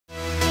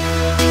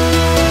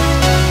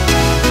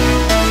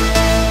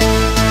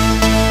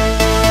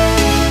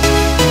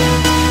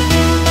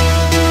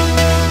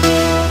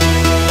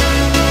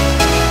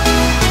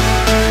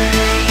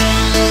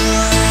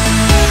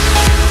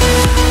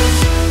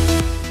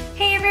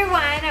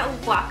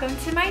welcome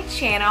to my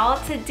channel.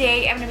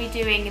 Today I'm going to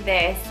be doing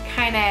this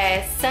kind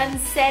of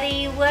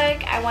sunset-y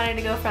look. I wanted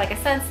to go for like a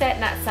sunset,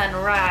 not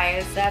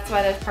sunrise. That's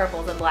why there's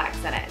purples and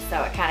blacks in it,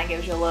 so it kind of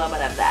gives you a little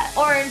bit of that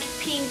orange,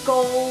 pink,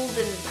 gold,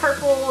 and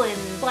purple,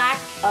 and black.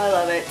 I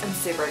love it. I'm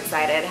super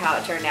excited how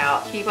it turned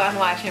out. Keep on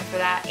watching for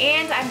that.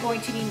 And I'm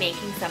going to be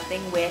making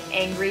something with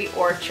Angry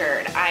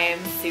Orchard. I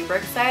am super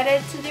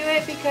excited to do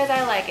it because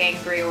I like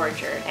Angry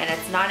Orchard, and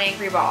it's not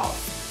Angry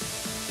Balls.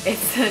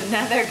 It's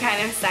another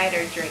kind of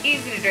cider drink.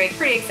 Easy to drink,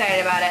 pretty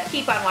excited about it.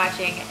 Keep on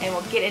watching and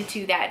we'll get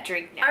into that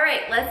drink now. All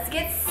right, let's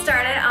get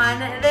started on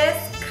this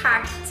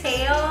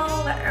cocktail.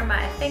 What are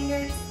my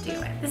fingers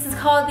doing? This is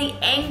called the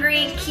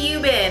Angry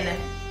Cuban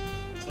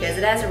because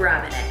it has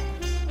rum in it.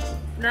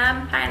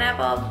 Rum,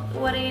 pineapple,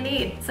 what do you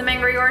need? Some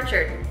Angry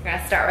Orchard. We're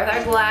gonna start with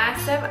our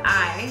glass of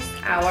ice.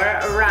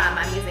 Our rum,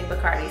 I'm using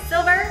Bacardi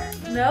Silver.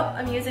 Nope,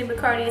 I'm using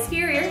Bacardi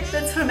Superior.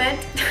 That's what I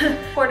meant.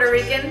 Puerto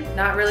Rican,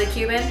 not really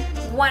Cuban.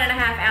 1.5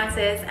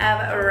 ounces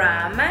of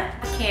rum. A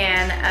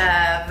can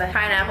of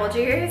pineapple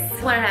juice.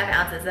 1.5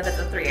 ounces if it's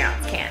a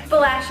 3-ounce can.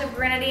 Splash of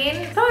grenadine.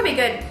 It's probably be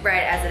good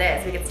right as it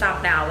is. We can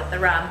stop now with the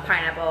rum,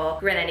 pineapple,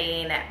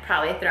 grenadine,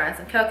 probably throw in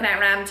some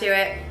coconut rum to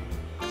it.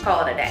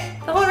 Call it a day.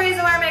 The whole reason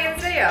why I'm making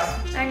this video,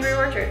 Angry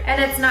Orchard.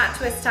 And it's not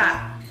twist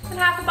top. And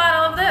half a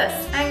bottle of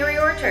this, Angry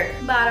Orchard,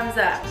 bottoms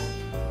up.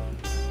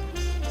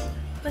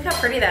 Look how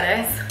pretty that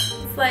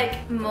is. It's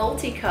like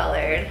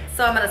multicolored.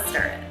 So I'm gonna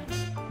stir it.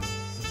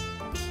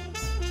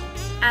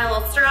 Add a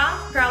little straw,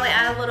 probably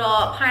add a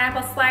little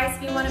pineapple slice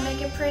if you wanna make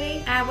it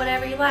pretty. Add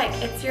whatever you like,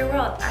 it's your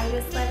world, I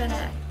just live in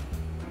it.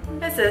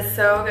 This is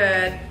so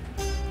good.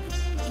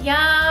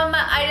 Yum,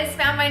 I just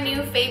found my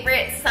new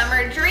favorite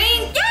summer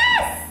drink,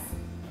 yes!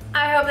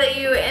 I hope that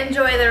you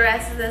enjoy the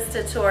rest of this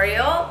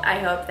tutorial. I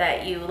hope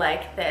that you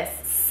like this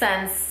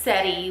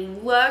sunset-y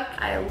look.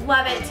 I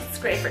love it. It's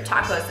great for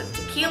tacos and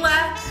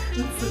tequila.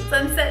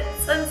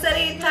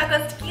 Sunset-y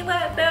tacos,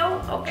 tequila?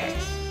 No? Okay.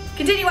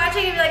 Continue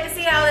watching if you'd like to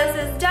see how this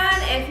is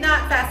done. If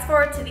not, fast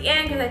forward to the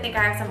end because I think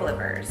I have some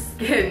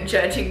bloopers.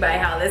 Judging by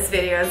how this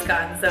video has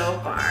gone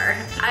so far.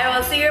 I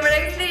will see you in my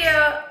next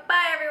video.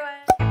 Bye, everyone.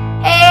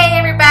 Hey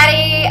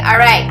everybody!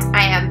 Alright,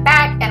 I am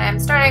back and I'm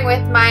starting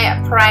with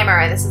my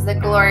primer. This is the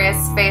Glorious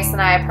Face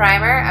and Eye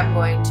Primer. I'm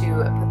going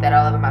to put that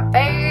all over my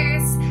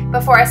face.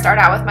 Before I start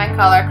out with my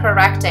color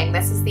correcting,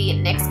 this is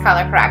the NYX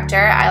color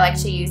corrector. I like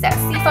to use that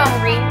seafoam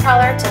green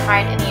color to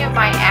hide any of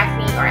my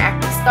acne or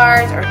acne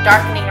scars or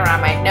darkening around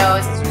my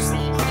nose as you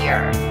see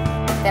here.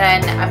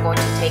 Then I'm going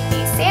to take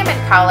the salmon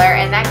color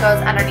and that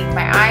goes underneath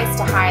my eyes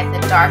to hide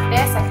the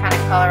darkness. I kind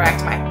of color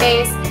correct my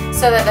face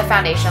so that the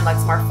foundation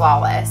looks more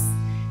flawless.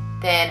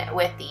 Then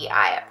with the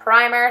eye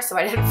primer, so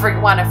I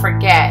didn't want to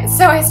forget.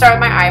 So I start with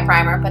my eye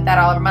primer, put that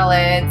all over my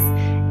lids,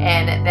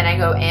 and then I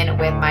go in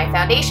with my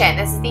foundation.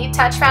 This is the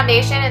Touch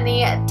Foundation and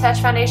the Touch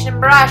Foundation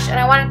brush, and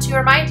I wanted to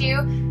remind you,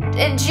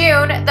 in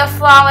June, the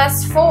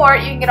Flawless 4,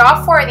 you can get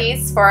all 4 of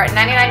these for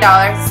 $99.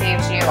 It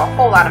saves you a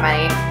whole lot of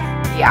money.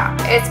 Yeah,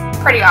 it's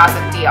a pretty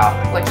awesome deal,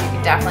 which you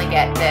can definitely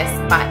get this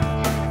month.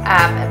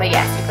 But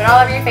yes, you put it all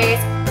over your face,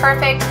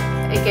 perfect.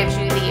 It gives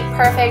you the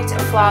perfect,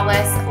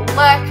 flawless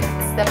look.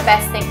 The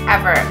best thing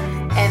ever.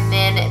 And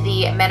then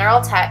the Mineral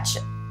Touch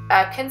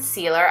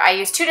concealer. I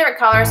use 2 different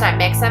colors and I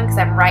mix them because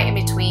I'm right in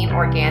between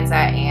Organza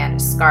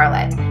and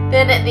Scarlet.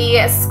 Then the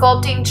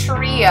Sculpting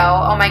Trio.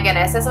 Oh my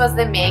goodness, this was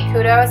the May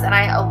Kudos and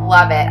I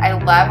love it. I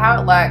love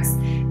how it looks.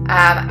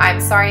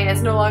 I'm sorry it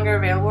is no longer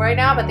available right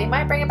now, but they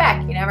might bring it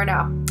back. You never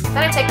know.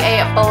 Then I take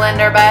a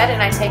blender bud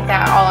and I take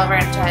that all over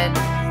and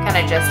kind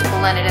of just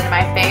blend it into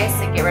my face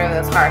and get rid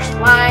of those harsh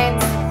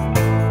lines.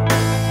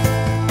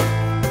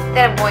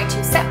 Then I'm going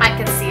to set my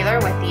concealer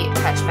with the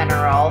Touch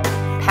Mineral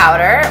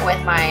powder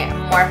with my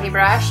Morphe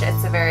brush.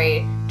 It's a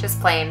very just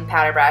plain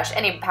powder brush.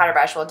 Any powder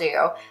brush will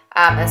do.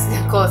 This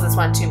is the closest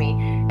one to me.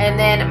 And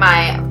then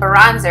my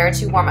bronzer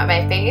to warm up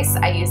my face.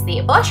 I use the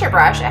blusher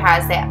brush. It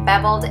has that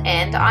beveled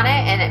end on it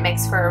and it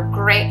makes for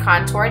great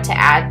contour to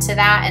add to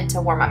that and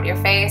to warm up your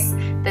face.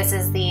 This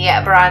is the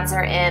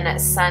bronzer in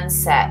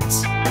Sunset.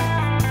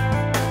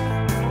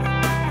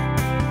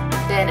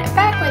 Then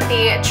back with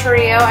the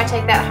trio, I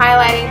take that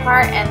highlighting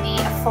part and the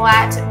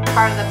flat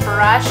part of the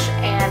brush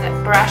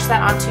and brush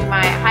that onto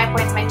my high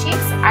points of my cheeks.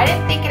 I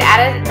didn't think it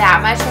added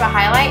that much of a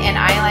highlight and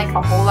I like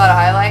a whole lot of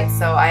highlight,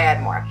 so I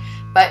add more.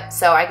 But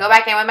so I go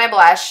back in with my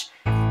blush.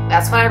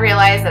 That's when I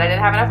realized that I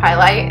didn't have enough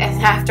highlight and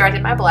after I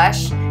did my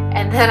blush.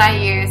 And then I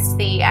used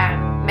the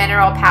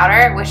mineral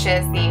powder, which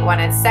is the one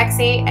in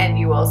Sexy, and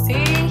you will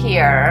see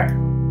here.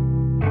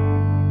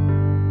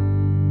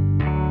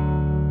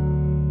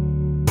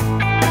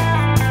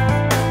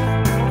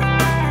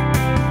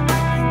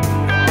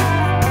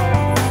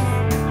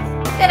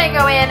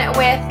 Go in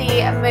with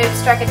the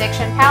Moodstruck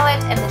Addiction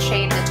palette in the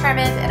shade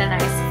Determined and a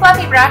nice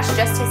fluffy brush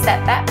just to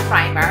set that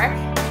primer,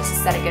 just to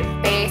set a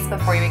good base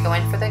before you go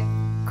in for the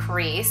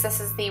crease. This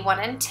is the one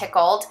in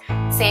Tickled.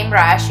 Same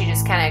brush, you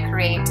just kind of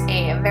create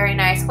a very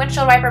nice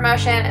windshield wiper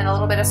motion and a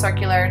little bit of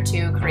circular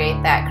to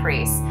create that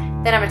crease.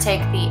 Then I'm gonna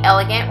take the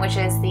Elegant, which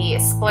is the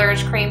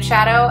Splurge Cream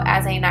Shadow,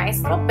 as a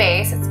nice little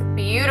base. It's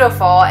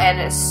beautiful and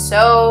it's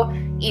so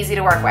easy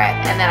to work with.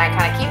 And then I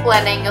kind of keep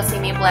blending. You'll see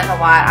me blend a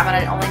lot. I'm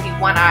gonna only do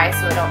one eye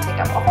so it don't take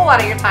up a whole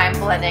lot of your time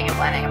blending and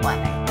blending and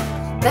blending.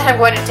 Then I'm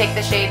going to take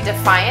the shade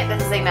Defiant.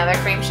 This is another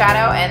cream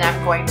shadow, and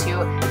I'm going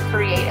to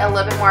create a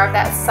little bit more of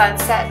that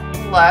sunset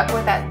look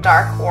with that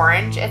dark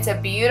orange. It's a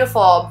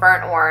beautiful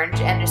burnt orange,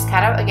 and just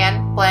kind of,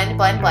 again, blend,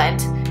 blend,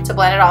 blend to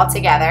blend it all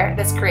together.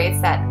 This creates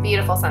that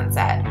beautiful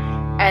sunset.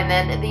 And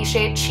then the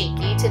shade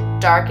Cheeky to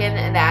darken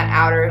that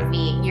outer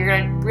V. You're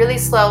going to really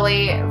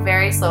slowly,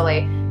 very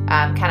slowly,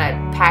 kind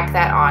of pack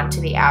that on to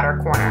the outer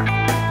corner.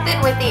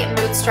 Then with the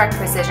Moodstruck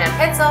Precision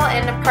Pencil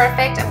in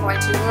Perfect, I'm going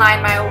to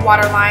line my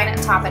waterline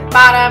top and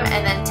bottom,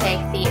 and then take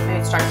the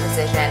Moodstruck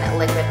Precision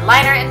Liquid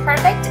Liner in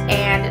Perfect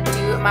and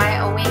do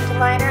my winged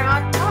liner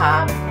on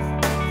top.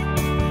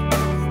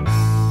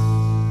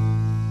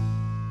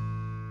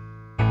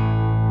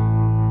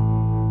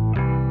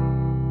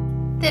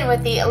 Then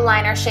with the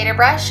liner shader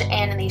brush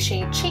and the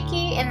shade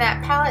Cheeky in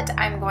that palette,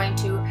 I'm going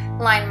to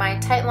line my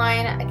tight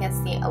line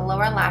against the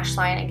lower lash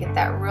line and get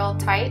that real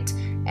tight.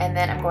 And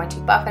then I'm going to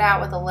buff it out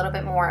with a little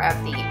bit more of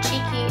the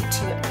Cheeky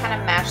to kind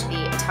of match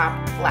the top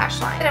lash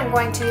line. Then I'm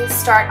going to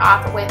start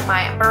off with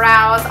my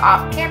brows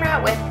off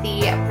camera with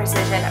the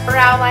Precision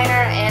Brow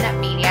Liner in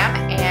medium,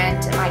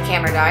 and my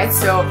camera died,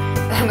 so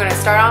I'm going to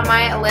start on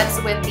my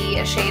lips with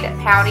the shade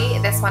Pouty.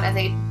 This one is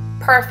a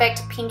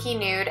perfect pinky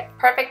nude,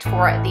 perfect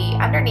for the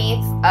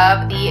underneath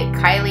of the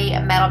Kylie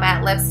Metal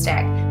Matte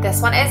lipstick.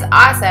 This one is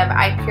awesome.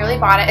 I purely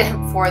bought it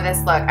for this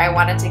look. I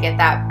wanted to get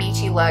that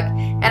beachy look.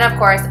 And of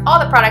course,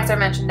 all the products are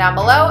mentioned down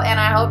below, and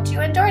I hope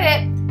you enjoyed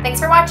it. Thanks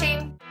for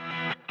watching.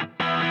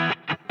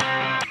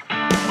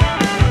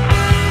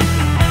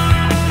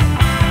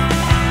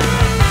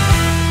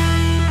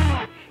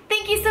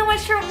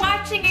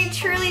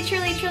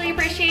 I truly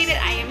appreciate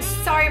it. I am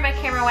sorry my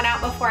camera went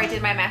out before I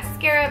did my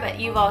mascara, but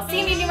you've all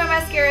seen me do my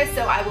mascara,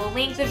 so I will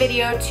link the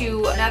video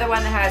to another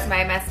one that has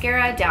my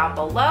mascara down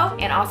below.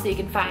 And also you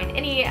can find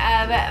any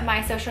of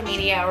my social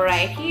media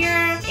right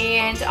here.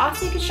 And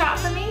also you can shop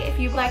for me if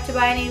you'd like to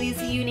buy any of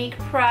these unique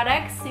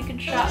products. You can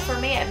shop for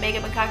me at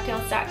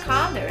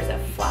makeupandcocktails.com. There is a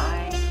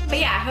fly. But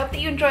yeah, I hope that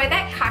you enjoyed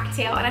that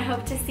cocktail, and I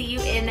hope to see you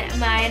in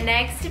my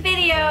next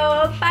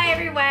video. Bye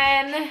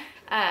everyone.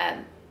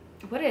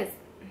 What is...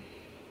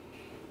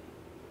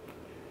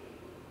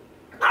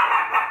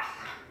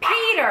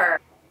 Peter!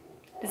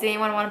 Does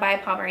anyone want to buy a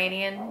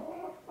Pomeranian?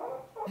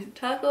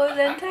 Tacos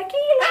and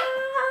tequila!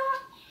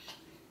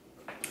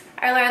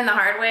 I learned the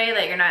hard way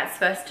that you're not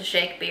supposed to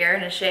shake beer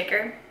in a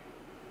shaker.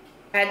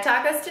 I had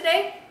tacos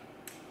today,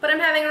 but I'm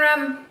having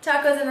rum.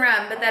 Tacos and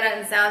rum, but that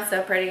doesn't sound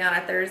so pretty on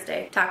a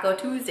Thursday. Taco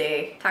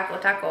Tuesday. Taco,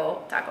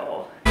 taco,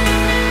 taco.